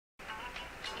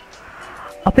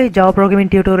අපේ Java programming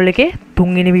tutorial එකේ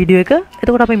තුන්වෙනි වීඩියෝ එක.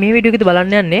 එතකොට අපි මේ වීඩියෝ එකේදී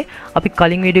බලන්න යන්නේ අපි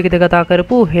කලින් වීඩියෝ එකේදී කතා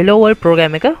කරපු hello world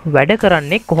program එක වැඩ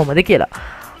කරන්නේ කොහොමද කියලා.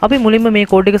 අපි මුලින්ම මේ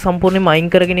කෝඩ් එක සම්පූර්ණයෙන්ම අයින්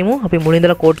කරගෙන ඉමු. අපි මුලින්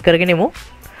ඉඳලා කෝඩ් කරගෙන ඉමු.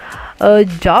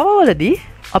 Java වලදී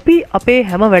අපි අපේ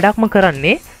හැම වැඩක්ම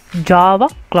කරන්නේ Java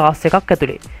class එකක්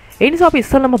ඇතුලේ. ඒ නිසා අපි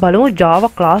ඉස්සෙල්ලාම බලමු Java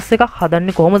class එකක්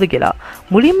හදන්නේ කොහොමද කියලා.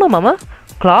 මුලින්ම මම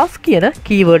class කියන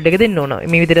keyword එක දෙන්න ඕන.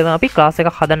 මේ විදිහට තමයි අපි class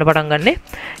එකක් හදන්න පටන් ගන්නෙ.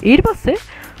 ඊට පස්සේ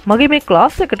මගේ මේ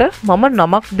class එකට මම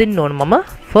නමක් දෙන්න ඕන. මම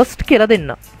first කියලා දෙන්න.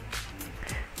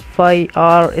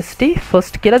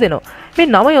 first කියලා දෙනවා. මේ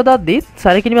නම යොදද්දී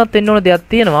සැලකිලිමත් වෙන්න ඕන දෙයක්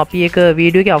තියෙනවා. අපි ඒක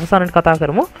වීඩියෝ එකේ අවසානයේ කතා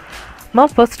කරමු.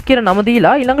 මම first කියලා නම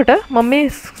දීලා ඊළඟට මම මේ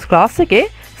class එකේ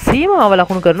සීමාව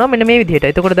ලකුණු කරනවා මෙන්න මේ විදිහට.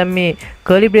 එතකොට දැන් මේ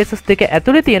curly braces දෙක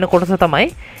ඇතුලේ තියෙන කොටස තමයි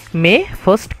මේ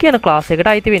first කියන class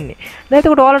එකට අයිති වෙන්නේ. දැන්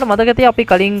එතකොට ඔයාලට මතක ඇති අපි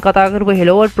කලින් කතා කරපු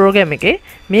hello world program එකේ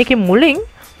මේකේ මුලින්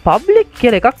public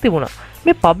කියලා එකක් තිබුණා.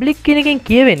 මේ public කියන එකෙන්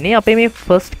කියවෙන්නේ අපේ මේ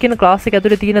first කියන class එක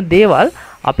ඇතුලේ තියෙන දේවල්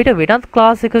අපිට වෙනත්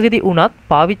class එකකදී උනත්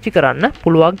පාවිච්චි කරන්න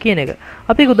පුළුවන් කියන එක.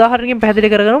 අපි උදාහරණකින්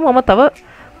පැහැදිලි කරගමු. මම තව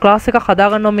class එකක් හදා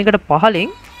ගන්නවා මේකට පහලින්.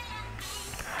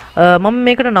 මම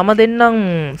මේකට නම දෙන්නම්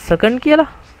second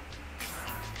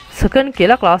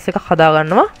කියලා class එකක් හදා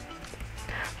ගන්නවා.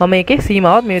 මම මේකේ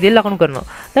සීමාවත් මේ විදිහට ලකුණු කරනවා.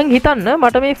 දැන් හිතන්න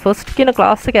මට මේ first කියන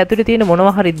class එක ඇතුලේ තියෙන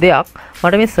මොනවා හරි දෙයක්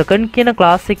මට මේ second කියන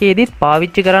class එකේදීත්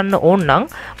පාවිච්චි කරන්න ඕන නම්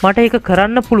මට ඒක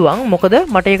කරන්න පුළුවන්. මොකද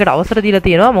මට ඒකට අවසර දීලා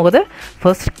තියෙනවා. මොකද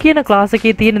first කියන class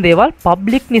එකේ තියෙන දේවල්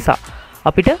public නිසා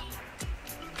අපිට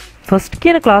first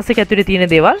කියන class එක ඇතුලේ තියෙන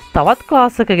දේවල් තවත්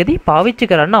class එකකදී පාවිච්චි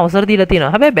කරන්න අවසර දීලා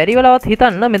තියෙනවා. හැබැයි බැරි වෙලාවත්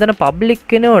හිතන්න මෙතන public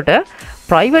කෙනෙකුට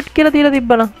private කියලා දීලා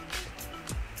තිබ්බනම්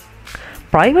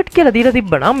private කියලා දීලා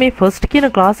තිබ්බනම් මේ first කියන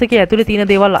class එකේ ඇතුලේ තියෙන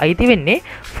දේවල් අයිති වෙන්නේ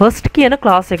first කියන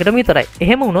class එකටම විතරයි.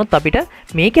 එහෙම වුණොත් අපිට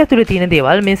මේක ඇතුලේ තියෙන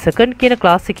දේවල් මේ second කියන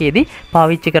class එකේදී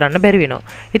පාවිච්චි කරන්න බැරි වෙනවා.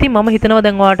 ඉතින් මම හිතනවා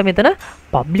දැන් ඔයාලට මෙතන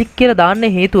public කියලා දාන්න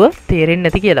හේතුව තේරෙන්නේ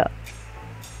නැති කියලා.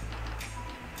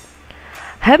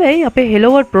 හැබැයි අපේ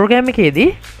hello world program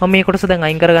එකේදී මම මේ කොටස දැන්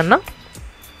අයින් කරගන්නම්.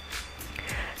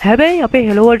 හැබැයි අපේ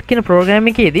hello world කියන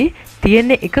program එකේදී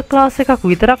තියෙන්නේ එක class එකක්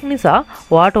විතරක් නිසා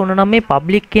ඔයාට ඕන නම් මේ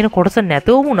public කියන කොටස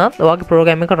නැතුව වුණත් ඔයාගේ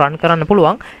program එක run කරන්න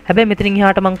පුළුවන්. හැබැයි මෙතනින්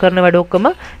එහාට මම කරන වැඩ ඔක්කොම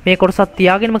මේ කොටසත්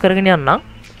තියාගෙනම කරගෙන යන්නම්.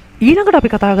 ඊළඟට අපි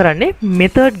කතා කරන්නේ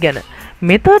method ගැන.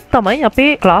 method තමයි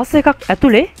අපේ class එකක්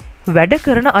ඇතුලේ වැඩ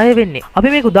කරන අය වෙන්නේ. අපි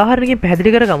මේක උදාහරණකින්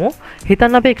පැහැදිලි කරගමු.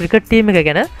 හිතන්න අපේ cricket team එක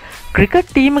ගැන. cricket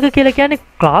team එක කියලා කියන්නේ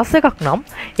class එකක් නම්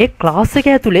ඒ class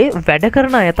එක ඇතුලේ වැඩ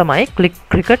කරන අය තමයි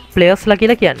cricket players ලා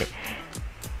කියලා කියන්නේ.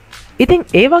 ඉතින්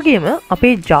ඒ වගේම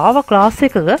අපේ Java class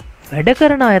එකක වැඩ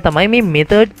කරන අය තමයි මේ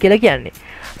method කියලා කියන්නේ.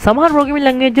 සමහර programming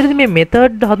language වලදී මේ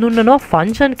method හඳුන්වනවා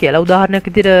function කියලා. උදාහරණයක්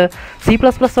විදිහට C++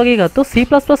 වගේ ගත්තොත් C++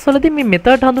 වලදී මේ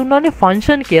method හඳුන්වන්නේ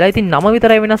function කියලා. ඉතින් නම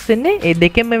විතරයි වෙනස් වෙන්නේ. ඒ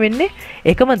දෙකෙන්ම වෙන්නේ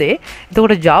එකම දේ.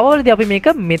 එතකොට Java වලදී අපි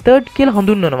මේක method කියලා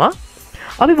හඳුන්වනවා.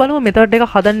 අපි බලමු method එක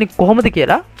හදන්නේ කොහොමද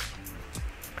කියලා.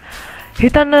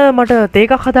 හිතන්න මට තේ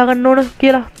එකක් හදාගන්න ඕන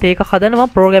කියලා. තේ එකක් හදන්න මම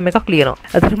ප්‍රෝග්‍රෑම් එකක් ලියනවා.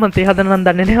 ඇත්තටම මම තේ හදන්න නම්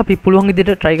දන්නේ නැහැ. අපි පුළුවන්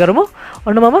විදිහට try කරමු.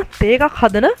 ඔන්න මම තේ එකක්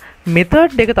හදන method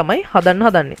එක තමයි හදන්න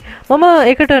හදන්නේ. මම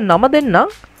ඒකට නම දෙන්නම්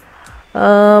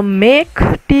make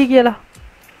tea කියලා.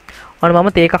 ඔන්න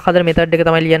මම තේ එකක් හදන method එක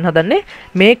තමයි ලියන්න හදන්නේ.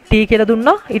 make tea කියලා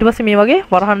දුන්නා. ඊට පස්සේ මේ වගේ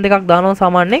වරහන් දෙකක් දානවා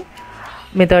සාමාන්‍යයෙන්.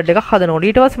 method එකක් හදනකොට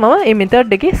ඊට පස්සේ මම මේ method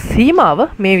එකේ සීමාව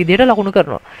මේ විදිහට ලකුණු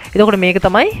කරනවා. එතකොට මේක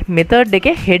තමයි method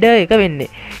එකේ header එක වෙන්නේ.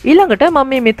 ඊළඟට මම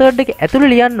මේ method එකේ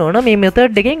ඇතුළේ ලියන්න ඕන මේ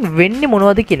method එකෙන් වෙන්නේ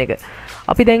මොනවද කියන එක.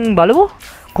 අපි දැන් බලමු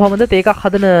කොහොමද තේ එකක්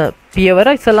හදන පියවර.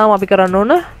 ඉස්සලාම අපි කරන්න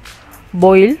ඕන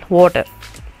boil water.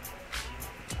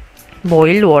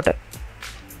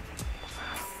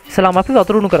 ඉස්සලාම අපි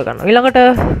වතුර උණු කරගන්නවා. ඊළඟට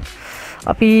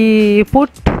අපි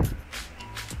put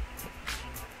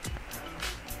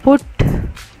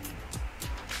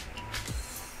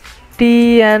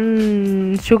tea and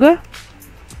sugar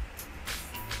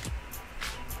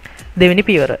දෙවෙනි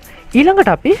පියවර.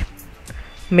 ඊළඟට අපි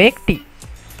make tea.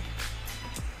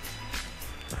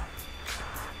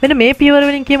 මෙන්න මේ පියවර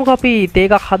වලින් කියමුකෝ අපි තේ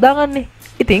එකක් හදාගන්නේ.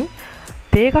 ඉතින්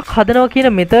තේ එකක් හදනවා කියන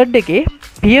method එකේ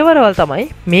පියවරවල් තමයි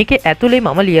මේකේ ඇතුලේ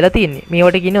මම ලියලා තියෙන්නේ.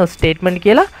 මේවට කියනවා statement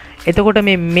කියලා. එතකොට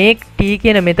මේ make tea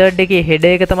කියන method එකේ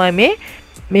header එක තමයි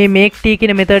මේ make tea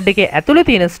කියන method එකේ ඇතුලේ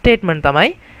තියෙන statement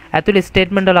තමයි ඇතුලේ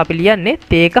statement වල අපි ලියන්නේ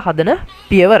තේ එක හදන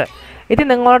පියවර. ඉතින්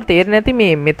දැන් ඔයාලට තේරෙන්නේ නැති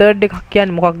මේ method එකක්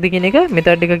කියන්නේ මොකක්ද කියන එක.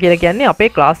 method එක කියලා කියන්නේ අපේ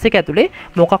class එක ඇතුලේ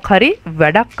මොකක් හරි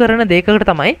වැඩක් කරන දෙයකට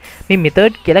තමයි මේ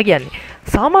method කියලා කියන්නේ.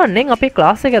 සාමාන්‍යයෙන් අපේ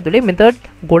class එක ඇතුලේ method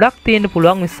ගොඩක් තියෙන්න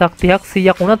පුළුවන් 20ක් 30ක්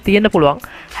 100ක් වුණත් තියෙන්න පුළුවන්.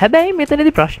 හැබැයි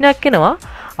මෙතනදී ප්‍රශ්නයක් එනවා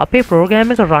අපේ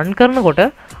program එක run කරනකොට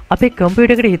අපේ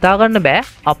computer එකට හිතා ගන්න බෑ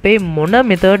අපේ මොන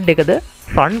method එකද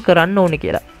run කරන්න ඕනේ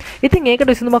කියලා. ඉතින්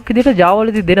ඒකට විසඳුමක් විදිහට Java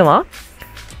වලදී දෙනවා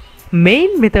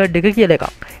main method එක කියලා එකක්.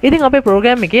 ඉතින් අපේ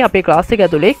program එකේ අපේ class එක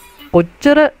ඇතුලේ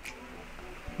කොච්චර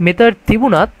method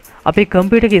තිබුණත් අපේ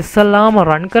computer එක ඉස්සල්ලාම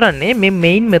run කරන්නේ මේ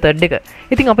main method එක.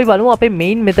 ඉතින් අපි බලමු අපේ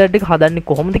main method එක හදන්නේ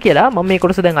කොහොමද කියලා. මම මේ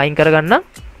කොටස දැන් අයින් කරගන්නම්.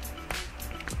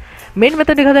 main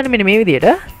method එක හදන්නේ මෙන්න මේ විදිහට.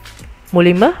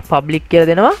 මුලින්ම public කියලා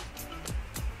දෙනවා.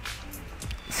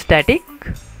 static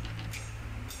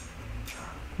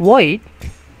void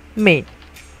main.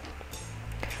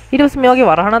 ඊට පස්සේ මේ වගේ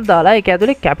වරහණක් දාලා ඒක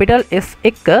ඇතුලේ capital S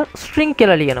එක string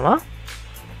කියලා ලියනවා.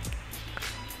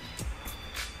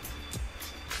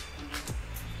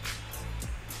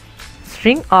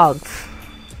 string args.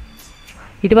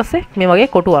 ඊට පස්සේ මේ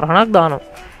වගේ කොටු වරහණක් දානවා.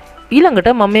 ඊළඟට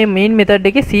මම මේ main method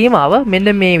එකේ සීමාව මෙන්න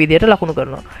මේ විදිහට ලකුණු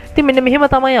කරනවා. ඉතින් මෙන්න මෙහෙම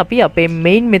තමයි අපි අපේ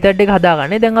main method එක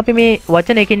හදාගන්නේ. දැන් අපි මේ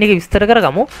වචන එකින් එක විස්තර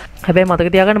කරගමු. හැබැයි මතක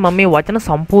තියාගන්න මම මේ වචන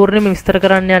සම්පූර්ණයෙන්ම විස්තර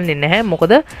කරන්න යන්නේ නැහැ.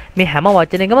 මොකද මේ හැම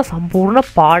වචනයකම සම්පූර්ණ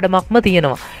පාඩමක්ම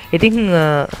තියෙනවා. ඉතින්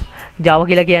Java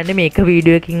කියලා කියන්නේ මේ එක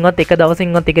වීඩියෝ එකකින්වත් එක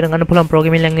දවසින්වත් ඉගෙන ගන්න පුළුවන්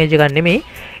programming language එකක් නෙමෙයි.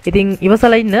 ඉතින්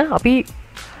ඉවසලා ඉන්න අපි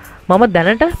මම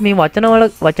දැනට මේ වචන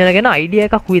ගැන අයිඩියා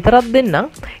එකක් විතරක් දෙන්නම්.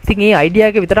 ඉතින් මේ අයිඩියා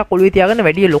එක විතරක් ඔළුවේ තියාගන්න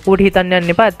වැඩි ලොකුවට හිතන්න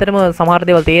යන්න එපා. ඇත්තටම සමහර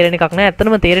දේවල් තේරෙන එකක් නැහැ.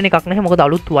 ඇත්තටම තේරෙන එකක් නැහැ. මොකද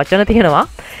අලුත් වචන තියෙනවා.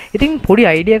 ඉතින් පොඩි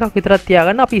අයිඩියා එකක් විතරක්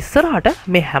තියාගන්න. අපි ඉස්සරහට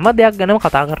මේ හැම දෙයක් ගැනම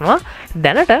කතා කරනවා.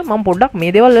 දැනට මම පොඩ්ඩක්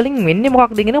මේ දේවල් වලින් වෙන්නේ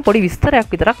මොකක්ද කියන පොඩි විස්තරයක්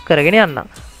විතරක් කරගෙන යන්නම්.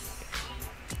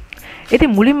 ඉතින්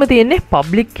මුලින්ම තියෙන්නේ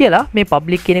public කියලා. මේ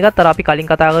public කියන එකත් අර අපි කලින්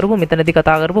කතා කරපු මෙතනදී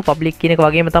කතා කරපු public කියන එක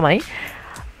වගේම තමයි.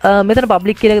 මෙතන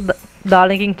public කියලා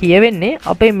දාලා එකකින් කියවෙන්නේ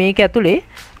අපේ මේක ඇතුලේ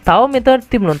තව method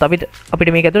තිබුණොත් අපිට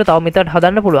මේක ඇතුලේ තව method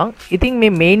හදන්න පුළුවන්. ඉතින්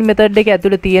මේ main method එක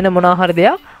ඇතුලේ තියෙන මොනවා හරි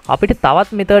දෙයක් අපිට තවත්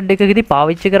method එකකදී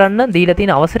පාවිච්චි කරන්න දීලා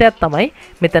තියෙන අවසරයක් තමයි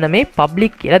මෙතන මේ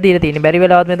public කියලා දීලා තියෙන්නේ. බැරි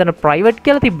වෙලාවත් මෙතන private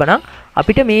කියලා තිබ්බනම්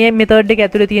අපිට මේ method එක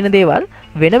ඇතුලේ තියෙන දේවල්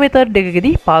වෙන method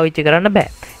එකකදී පාවිච්චි කරන්න බෑ.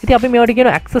 ඉතින් අපි මේවට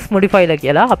කියනවා access modifier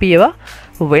කියලා. අපි ඒවා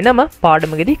වෙනම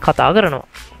පාඩමකදී කතා කරනවා.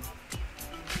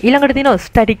 ඊළඟට තියෙනවා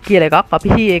ස්ටැටික් කියලා එකක්. අපි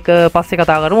ඒක පස්සේ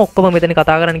කතා කරමු. ඔක්කොම මෙතන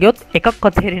කතා කරන්න ගියොත්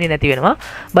එකක්වත් තේරෙන්නේ නැති වෙනවා.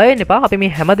 බය වෙන්න එපා. අපි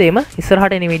මේ හැමදේම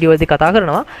ඉස්සරහට එන වීඩියෝ වලදී කතා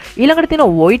කරනවා. ඊළඟට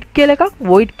තියෙනවා void කියලා එකක්.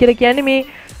 void කියලා කියන්නේ මේ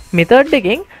method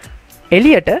එකෙන්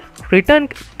එළියට return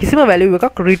කිසිම value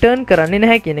එකක් return කරන්නේ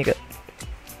නැහැ කියන එක.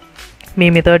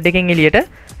 මේ method එකෙන් එළියට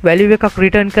value එකක්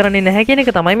return කරන්නේ නැහැ කියන එක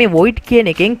තමයි මේ void කියන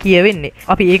එකෙන් කියවෙන්නේ.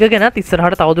 අපි ඒක ගැනත්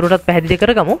ඉස්සරහට තවදුරටත් පැහැදිලි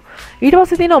කරගමු. ඊට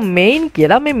පස්සේ තියෙනවා main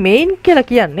කියලා. මේ main කියලා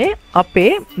කියන්නේ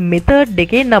අපේ method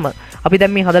එකේ නම. අපි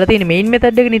දැන් මේ හදලා තියෙන main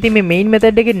method එකනේ. ඉතින් මේ main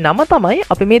method එකේ නම තමයි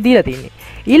අපි මේ දීලා තියෙන්නේ.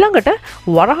 ඊළඟට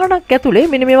වරහණක් ඇතුලේ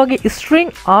මෙන්න මේ වගේ string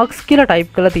args කියලා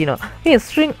type කරලා තියෙනවා. මේ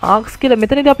string args කියලා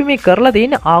මෙතනදී අපි මේ කරලා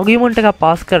තියෙන්නේ argument එකක්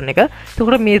pass කරන එක.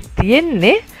 එතකොට මේ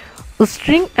තියෙන්නේ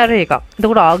string array එකක්.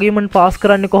 එතකොට argument pass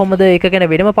කරන්නේ කොහොමද? ඒක ගැන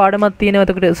වෙනම පාඩමක් තියෙනවා.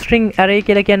 එතකොට string array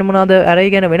කියලා කියන්නේ මොනවද? array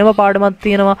ගැන වෙනම පාඩමක්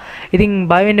තියෙනවා. ඉතින්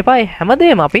බය වෙන්න එපා.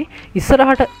 හැමදේම අපි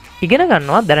ඉස්සරහට ඉගෙන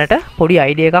ගන්නවා. දැනට පොඩි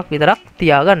idea එකක් විතරක්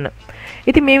තියාගන්න.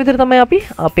 ඉතින් මේ විදිහට තමයි අපි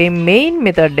අපේ main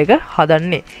method එක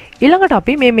හදන්නේ. ඊළඟට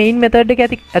අපි මේ main method එක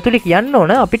ඇතුලේ කියන්න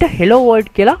ඕන අපිට hello world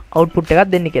කියලා output එකක්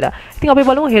දෙන්න කියලා. ඉතින් අපි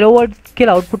බලමු hello world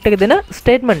කියලා output එක දෙන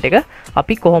statement එක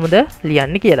අපි කොහොමද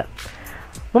ලියන්නේ කියලා.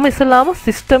 මම ඉස්සෙල්ලාම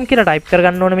system කියලා type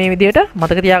කරගන්න ඕන මේ විදිහට.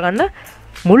 මතක තියාගන්න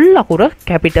මුල් අකුර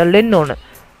capital වෙන්න ඕන.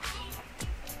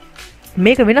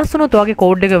 මේක වෙනස් වුණොත් ඔයාගේ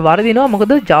code එක වරදිනවා.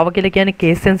 මොකද Java කියලා කියන්නේ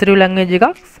case sensitive language එකක්.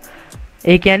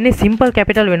 ඒ කියන්නේ simple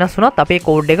capital වෙනස් වුණත් අපේ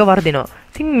code එක වරදිනවා.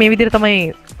 ඉතින් මේ විදිහට තමයි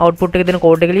output එක දෙන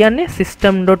code එක ලියන්නේ.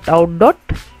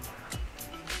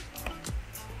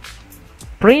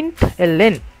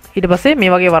 system.out.println. ඊට පස්සේ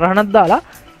මේ වගේ වරහණක් දාලා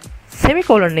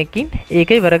semicolon එකකින් ඒක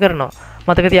ඉවර කරනවා.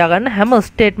 මතක තියාගන්න හැම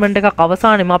ස්ටේට්මන්ට් එකක්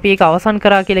අවසානයේම අපි ඒක අවසන්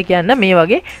කරා කියලා කියන්න මේ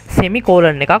වගේ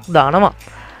semicolon එකක් දානවා.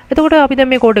 එතකොට අපි දැන්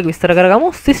මේ කෝඩ් එක විස්තර කරගමු.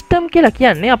 system කියලා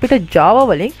කියන්නේ අපිට Java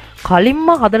වලින් කලින්ම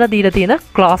හදලා දීලා තියෙන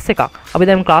class එකක්. අපි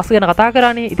දැන් class ගැන කතා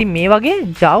කරානේ. ඉතින් මේ වගේ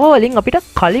Java වලින් අපිට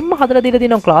කලින්ම හදලා දීලා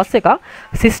තියෙන class එකක්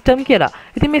system කියලා.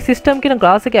 ඉතින් මේ system කියන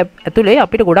class එක ඇතුලේ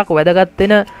අපිට ගොඩක් වැදගත්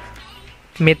වෙන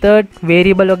method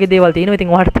variable වගේ දේවල් තියෙනවා. ඉතින්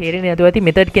ඔයාලට තේරෙන්නේ නැතුව ඇති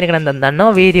method කියන එක නම් දන්නවා.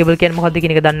 variable කියන්නේ මොකක්ද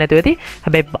කියන එක දන්නේ නැතුව ඇති.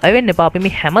 හැබැයි බය වෙන්න එපා. අපි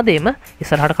මේ හැමදේම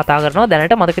ඉස්සරහට කතා කරනවා.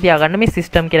 දැනට මතක තියාගන්න මේ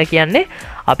system කියලා කියන්නේ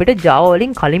අපිට Java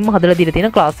වලින් කලින්ම හදලා දීලා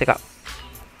තියෙන class එකක්.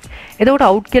 එතකොට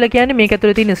out කියලා කියන්නේ මේක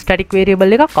ඇතුලේ තියෙන static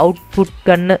variable එකක්. output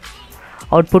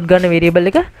ගන්න variable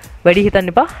එක වැඩි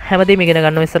හිතන්න එපා. හැමදේම ඉගෙන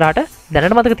ගන්නවා ඉස්සරහට.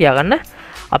 දැනට මතක තියාගන්න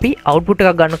අපි output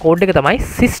එකක් ගන්න code එක තමයි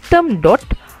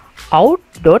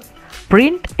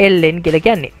system.out.println කියලා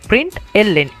කියන්නේ.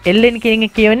 println කියන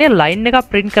එක කියන්නේ line එකක්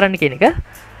print කරන්න කියන එක.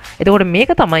 එතකොට මේක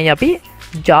තමයි අපි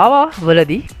Java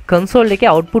වලදී console එකේ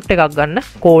output එකක් ගන්න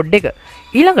code එක.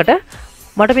 ඊළඟට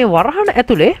මට මේ වරහන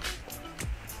ඇතුලේ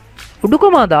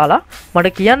උඩුකමා දාලා මට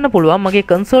කියන්න පුළුවන් මගේ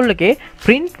console එකේ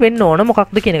print වෙන්න ඕන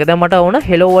මොකක්ද කියන එක. දැන් මට ඕන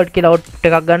hello world කියලා output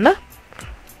එකක් ගන්න.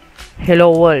 hello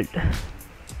world.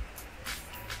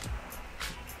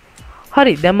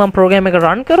 හරි දැන් මම ප්‍රෝග්‍රෑම් එක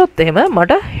රන් කරොත් එහෙම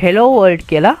මට hello world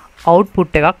කියලා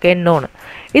output එකක් එන්න ඕන.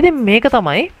 ඉතින් මේක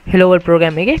තමයි hello world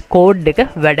ප්‍රෝග්‍රෑම් එකේ කෝඩ් එක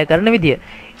වැඩ කරන විදිය.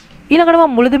 ඊළඟට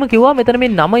මම මුලදීම කිව්වා මෙතන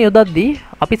මේ නම යොදද්දී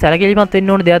අපි සැලකිලිමත්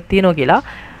වෙන්න ඕන දෙයක් තියෙනවා කියලා.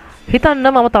 හිතන්න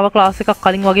මම තව ක්ලාස් එකක්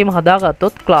කලින් වගේම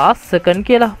හදාගත්තොත් class second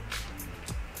කියලා.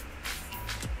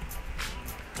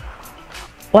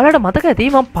 ඔයාලට මතක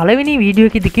ඇති මම පළවෙනි වීඩියෝ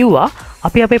එකේදී කිව්වා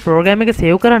අපි අපේ ප්‍රෝග්‍රෑම් එක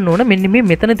සේව් කරන්න ඕන මෙන්න මේ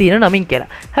මෙතන තියෙන නමින් කියලා.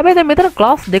 හැබැයි දැන් මෙතන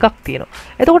ක්ලාස් දෙකක් තියෙනවා.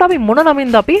 එතකොට අපි මොන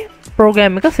නමින්ද අපි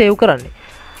ප්‍රෝග්‍රෑම් එක සේව් කරන්නේ?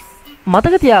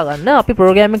 මතක තියාගන්න අපි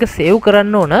ප්‍රෝග්‍රෑම් එක සේව්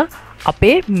කරන්න ඕන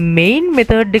අපේ main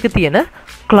method එක තියෙන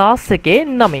ක්ලාස් එකේ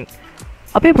නමින්.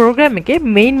 අපේ ප්‍රෝග්‍රෑම් එකේ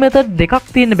main method දෙකක්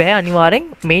තියෙන්න බෑ අනිවාර්යෙන්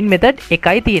main method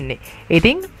එකයි තියෙන්නේ.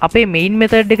 ඉතින් අපේ main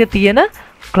method එක තියෙන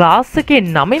ක්ලාස් එකේ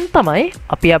නමින් තමයි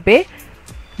අපි අපේ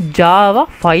Java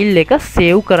ෆයිල් එක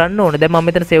සේව් කරන්න ඕන. දැන් මම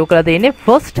මෙතන සේව් කරලා තියෙන්නේ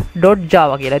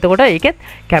first.java කියලා. එතකොට ඒකෙත්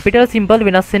capital simple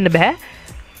වෙනස් වෙන්න බෑ.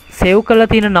 සේව් කරලා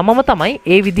තියෙන නමම තමයි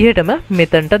ඒ විදිහටම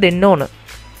මෙතනට දෙන්න ඕන.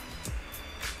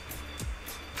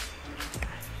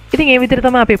 ඉතින් ඒ විදිහට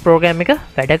තමයි අපේ ප්‍රෝග්‍රෑම් එක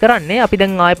වැඩ කරන්නේ. අපි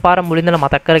දැන් ආයෙ පාර මුලින් ඉඳලා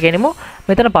මතක් කරගෙනමු.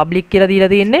 මෙතන public කියලා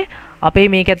දීලා තියෙන්නේ අපේ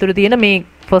මේක ඇතුලේ තියෙන මේ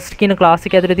first කියන class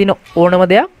එක ඇතුලේ තියෙන ඕනම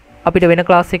දෙයක් අපිට වෙන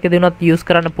class එකකදී උනත් use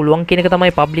කරන්න පුළුවන් කියන එක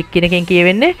තමයි public කියන එකෙන්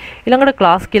කියවෙන්නේ. ඊළඟට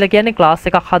class කියලා කියන්නේ class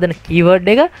එකක් හදන keyword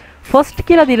එක. first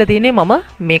කියලා දීලා තියෙන්නේ මම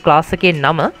මේ class එකේ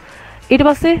නම. ඊට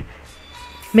පස්සේ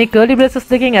මේ curly braces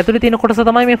දෙකෙන් ඇතුලේ තියෙන කොටස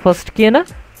තමයි මේ first කියන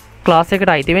class එකට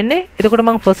අයිති වෙන්නේ. එතකොට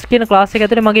මම first කියන class එක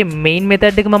ඇතුලේ මගේ main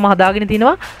method එක මම හදාගෙන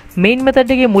තිනවා. main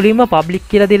method එකේ මුලින්ම public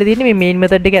කියලා දීලා තියෙන්නේ මේ main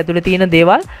method එක ඇතුලේ තියෙන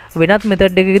දේවල් වෙනත්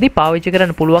method එකකදී පාවිච්චි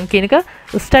කරන්න පුළුවන් කියන එක.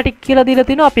 static කියලා දීලා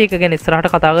තිනවා. අපි ඒක ගැන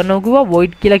ඉස්සරහට කතා කරනවා කිව්වා.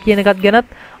 void කියලා කියන එකත්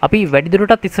ගැනත් අපි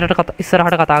වැඩිදුරටත්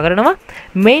ඉස්සරහට කතා කරනවා.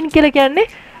 main කියලා කියන්නේ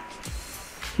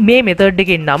මේ method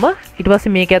එකේ නම. ඊට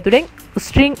පස්සේ මේක ඇතුලෙන්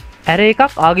string array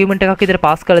එකක් argument එකක් විතර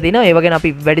pass කරලා දිනවා. ඒව ගැන අපි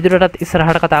වැඩිදුරටත්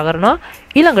ඉස්සරහට කතා කරනවා.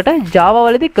 ඊළඟට Java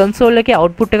වලදී console එකේ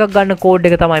output එකක් ගන්න code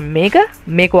එක තමයි මේක.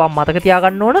 මේක ඔයා මතක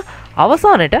තියාගන්න ඕන.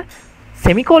 අවසානයේ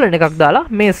semicolon එකක් දාලා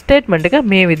මේ statement එක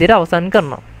මේ විදිහට අවසන්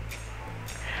කරනවා.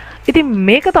 ඉතින්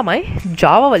මේක තමයි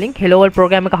Java වලින් hello world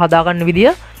program එක හදාගන්න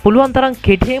විදිය. පුළුවන් තරම්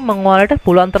කෙටියෙන් මම ඔයාලට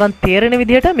පුළුවන් තරම් තේරෙන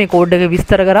විදිහට මේ කෝඩ් එක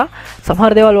විස්තර කරා.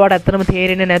 සමහර දේවල් ඔයාලට ඇත්තටම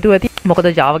තේරෙන්නේ නැතුව ඇති. මොකද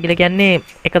Java කියලා කියන්නේ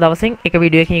එක දවසෙන් එක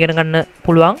වීඩියෝ එකකින් ඉගෙන ගන්න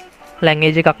පුළුවන්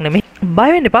ලැන්ග්වේජ් එකක් නෙමෙයි. බය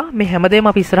වෙන්න එපා. මේ හැමදේම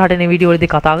අපි ඉස්සරහට එන වීඩියෝ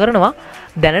වලදී කතා කරනවා.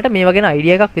 දැනට මේව ගැන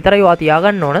අයිඩියා එකක් විතරයි ඔයා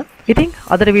තියාගන්න ඕන. ඉතින්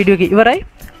අදට වීඩියෝ එක ඉවරයි.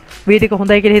 වීඩියෝ එක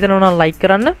හොඳයි කියලා හිතනවා නම් like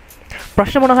කරන්න.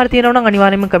 ප්‍රශ්න මොන හරි තියෙනවා නම්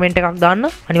අනිවාර්යෙන්ම කමෙන්ට් එකක් දාන්න.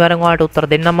 අනිවාර්යෙන් ඔයාලට උත්තර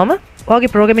දෙන්නම් මම.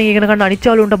 ඔයාගේ ප්‍රෝග්‍රෑමින් ඉගෙන ගන්න අනිත්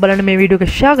යාළුවන්ට බලන්න මේ වීඩියෝ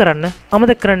එක share කරන්න.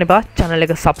 අමතක කරන්න එපා channel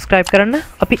එක subscribe කරන්න.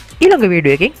 අපි ඊළඟ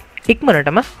වීඩියෝ එකකින්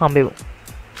ඉක්මනටම හම්බෙමු.